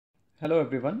Hello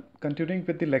everyone. Continuing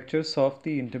with the lectures of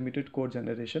the intermediate code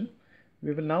generation,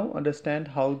 we will now understand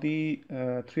how the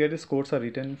three-arrays codes are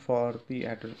written for the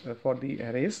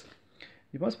arrays.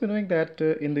 You must be knowing that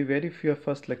in the very few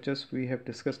first lectures we have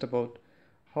discussed about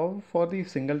how for the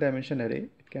single dimension array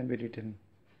it can be written.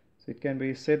 So it can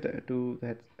be said to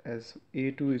that as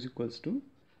a2 is equals to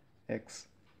x.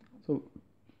 So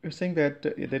we're saying that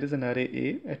there is an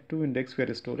array a at 2 index we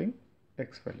are storing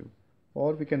x value,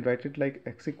 or we can write it like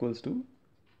x equals to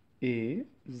a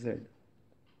z.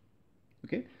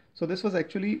 Okay, so this was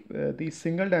actually the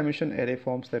single dimension array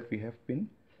forms that we have been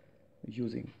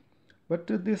using, but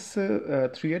this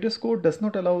three arrays code does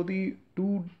not allow the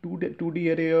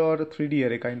 2D array or a 3D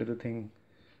array kind of the thing.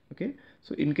 Okay,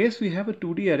 so in case we have a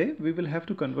 2D array, we will have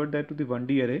to convert that to the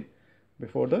 1D array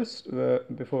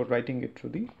before writing it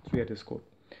through the three arrays code.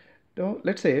 Now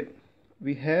let's say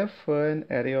we have an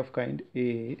array of kind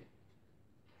a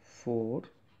 4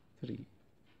 3.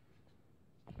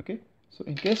 Okay, so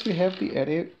in case we have the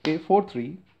array a4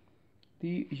 3,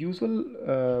 the usual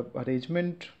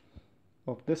arrangement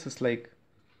of this is like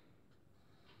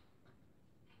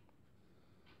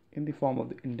in the form of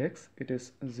the index. It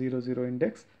is 0 0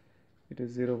 index, it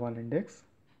is 0 1 index,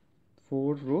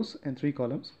 4 rows and 3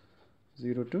 columns,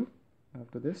 0 2,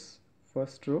 after this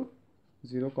first row,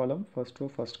 0 column, first row,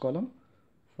 first column,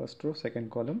 first row,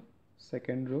 second column,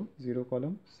 second row, 0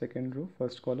 column, second row,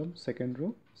 first column, second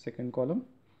row, second column,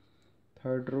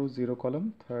 third row, 0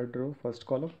 column, third row, first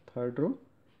column, third row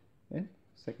and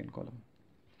second column.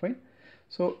 Fine.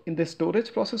 So in the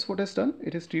storage process, what is done?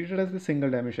 It is treated as the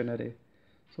single dimension array.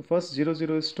 So first 0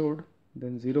 0 is stored,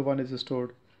 then 0 1 is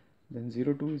stored, then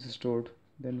 0 2 is stored,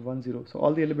 then 1 0. So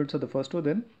all the elements of the first row,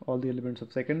 then all the elements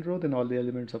of second row, then all the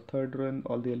elements of third row and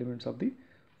all the elements of the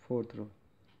fourth row.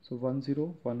 So 1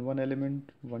 0 1 1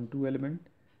 element, 1 2 element,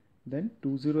 then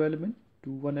 2 0 element,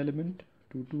 2 1 element,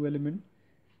 2 2 element,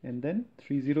 and then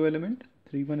 3 0 element,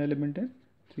 3 1 element and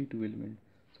 3 2 element.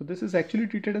 So this is actually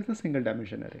treated as a single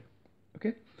dimension array.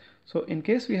 Okay, so in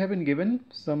case we have been given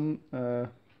some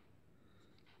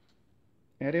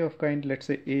array of kind, let's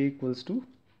say a equals to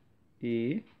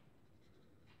a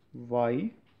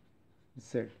y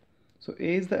z. So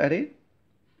a is the array,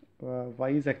 y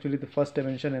is actually the first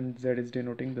dimension and z is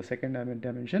denoting the second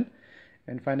dimension,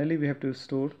 and finally we have to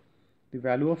store the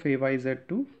value of a y z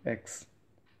to x.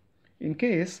 In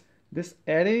case this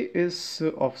array is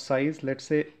of size, let's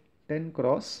say 10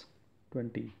 cross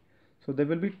 20, so there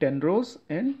will be 10 rows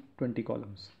and 20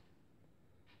 columns.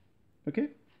 Okay,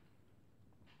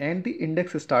 and the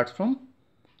index starts from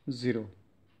 0.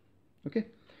 Okay,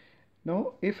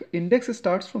 now if index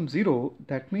starts from 0,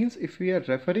 that means if we are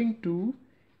referring to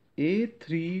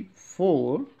a3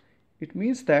 4, it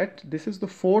means that this is the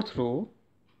fourth row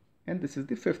and this is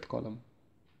the fifth column.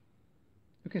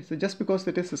 Okay, so just because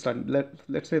it is starting,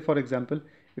 let's say for example,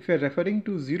 if you are referring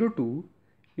to 0 2,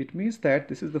 it means that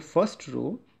this is the first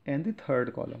row and the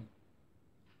third column.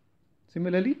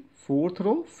 Similarly, fourth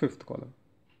row, fifth column,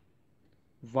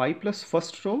 y plus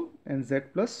first row and z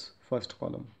plus first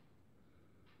column.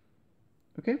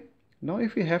 Okay, now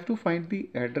if we have to find the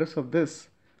address of this,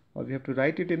 or we have to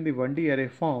write it in the 1D array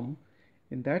form,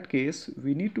 in that case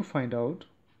we need to find out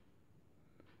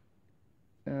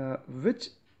which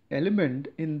element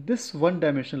in this one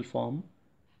dimensional form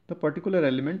the particular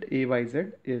element a y z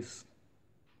is.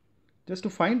 Just to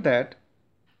find that,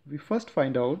 we first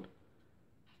find out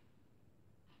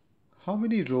how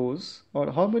many rows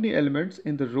or how many elements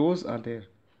in the rows are there.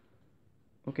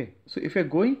 Okay, so if we are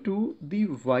going to the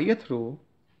yth row,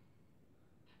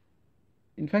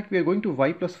 in fact we are going to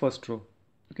y plus first row.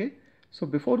 Okay, so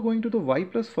before going to the y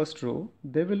plus first row,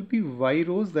 there will be y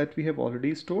rows that we have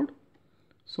already stored.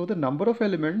 So the number of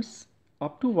elements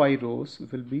up to y rows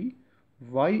will be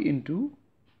y into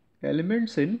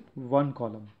elements in one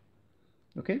column.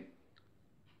 Okay,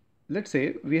 let's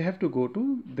say we have to go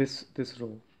to this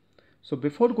row. So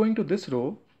before going to this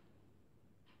row,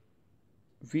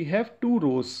 we have two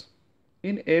rows.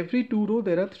 In every two row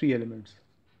there are 3 elements.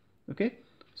 Okay,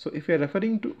 so if we are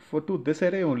referring to this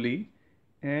array only,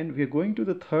 and we are going to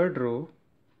the third row,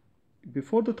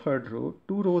 before the third row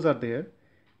 2 rows are there,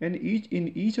 and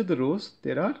in each of the rows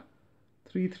there are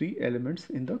 3 elements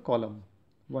in the column.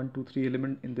 1 2 3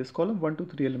 element in this column, 1 2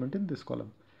 3 element in this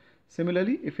column.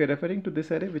 Similarly, if you are referring to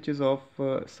this array which is of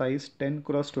size 10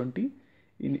 cross 20,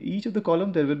 in each of the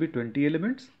column there will be 20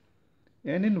 elements,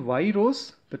 and in y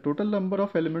rows the total number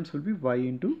of elements will be y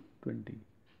into 20.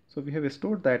 So we have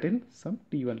stored that in some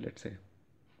t1, let's say.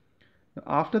 Now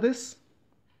after this,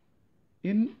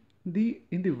 in the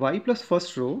y plus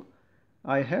first row,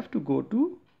 I have to go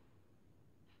to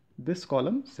this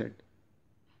column Z.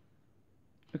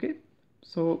 Okay,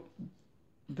 so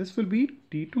this will be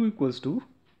T2 equals to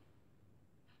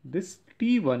this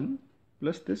T1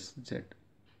 plus this Z.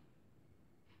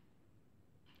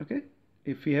 Okay,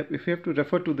 if we have to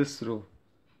refer to this row,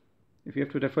 if you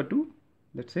have to refer to,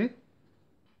 let's say,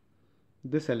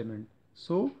 this element,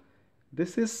 so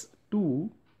this is 2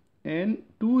 and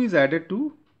 2 is added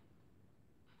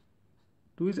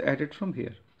from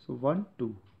here, so 1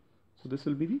 2, so this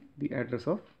will be the address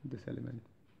of this element.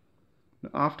 Now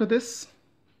after this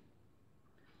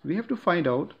we have to find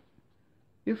out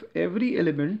if every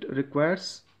element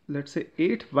requires, let's say,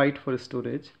 8 byte for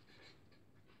storage.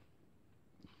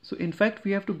 So in fact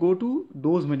we have to go to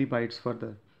those many bytes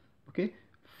further. Okay,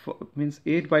 means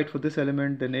 8 byte for this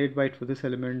element, then 8 byte for this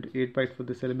element, 8 byte for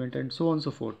this element, and so on and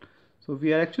so forth. So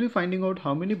we are actually finding out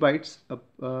how many bytes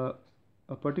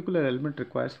a particular element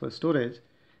requires for storage,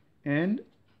 and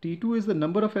T2 is the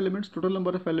number of elements, total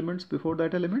number of elements before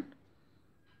that element,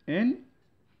 and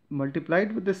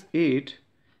multiplied with this 8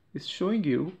 is showing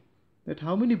you that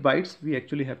how many bytes we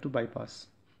actually have to bypass.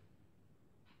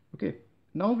 Okay,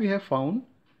 now we have found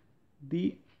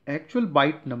the actual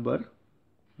byte number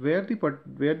where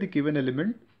the given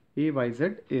element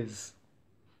AYZ is.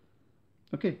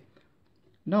 Okay,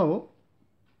 now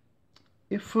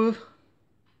if A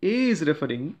is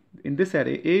referring, in this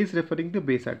array, A is referring to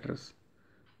base address.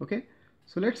 Okay,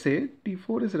 so let's say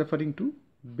T4 is referring to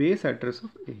base address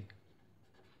of A.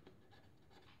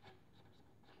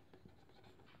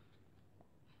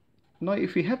 Now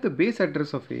if we have the base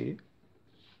address of A,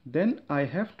 then I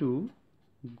have to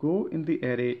go in the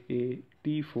array A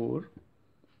T4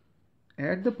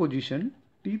 at the position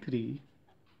T3,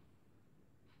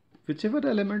 whichever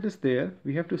element is there,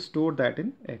 we have to store that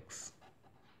in X.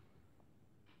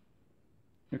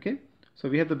 Okay, so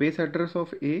we have the base address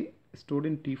of A stored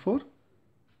in T4,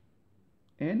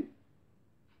 and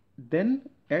then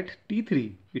at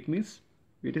T3, it means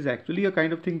it is actually a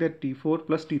kind of thing that T4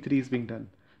 plus T3 is being done.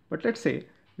 But let's say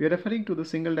we are referring to the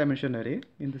single dimension array.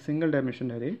 In the single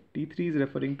dimension array, T3 is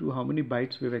referring to how many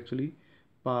bytes we have actually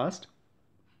passed.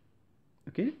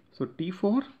 Okay, so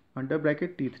T4 under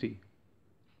bracket T3,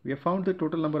 we have found the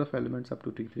total number of elements up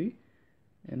to T3,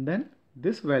 and then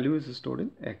this value is stored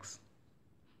in X.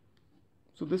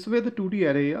 So this way the 2D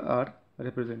array are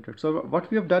represented. So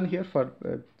what we have done here,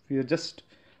 we have just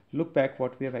look back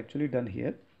what we have actually done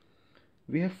here.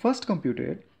 We have first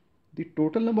computed the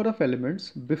total number of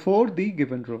elements before the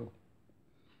given row.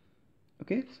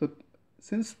 Okay, so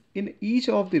since in each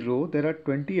of the row there are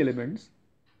 20 elements,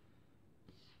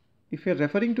 if you are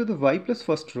referring to the y plus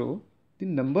first row, the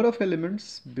number of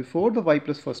elements before the y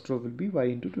plus first row will be y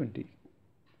into 20.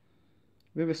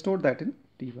 We have stored that in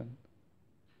T1.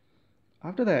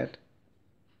 After that,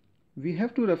 we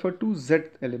have to refer to z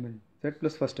element, z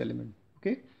plus first element.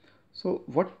 Okay, so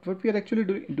what we are actually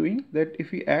doing that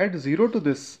if we add 0 to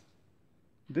this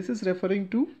is referring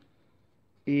to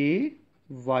a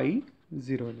y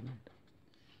 0 element.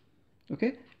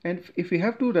 Okay, and if we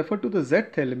have to refer to the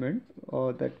zth element,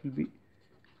 that will be,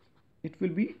 it will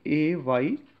be a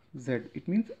y z. It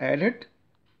means added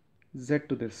z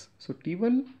to this. So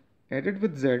T1 added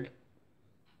with z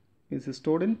is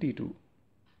stored in T2.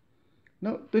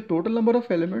 Now the total number of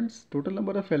elements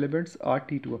are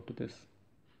T2 up to this.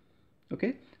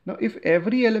 Okay, now if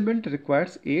every element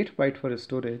requires 8 bytes for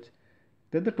storage,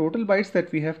 then the total bytes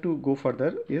that we have to go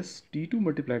further is T2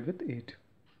 multiplied with 8.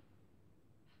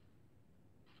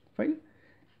 Fine,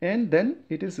 and then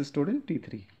it is stored in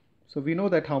T3. So we know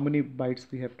that how many bytes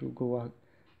we have to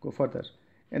go further,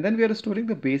 and then we are storing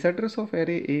the base address of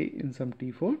array A in some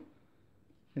T4,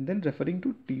 and then referring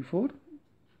to T4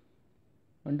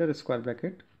 under square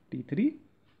bracket T3.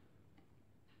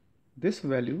 This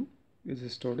value is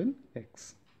stored in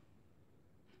X.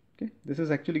 Okay, this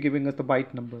is actually giving us the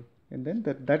byte number, and then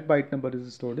that byte number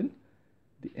is stored in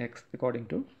the X according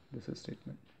to this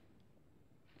statement.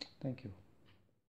 Thank you.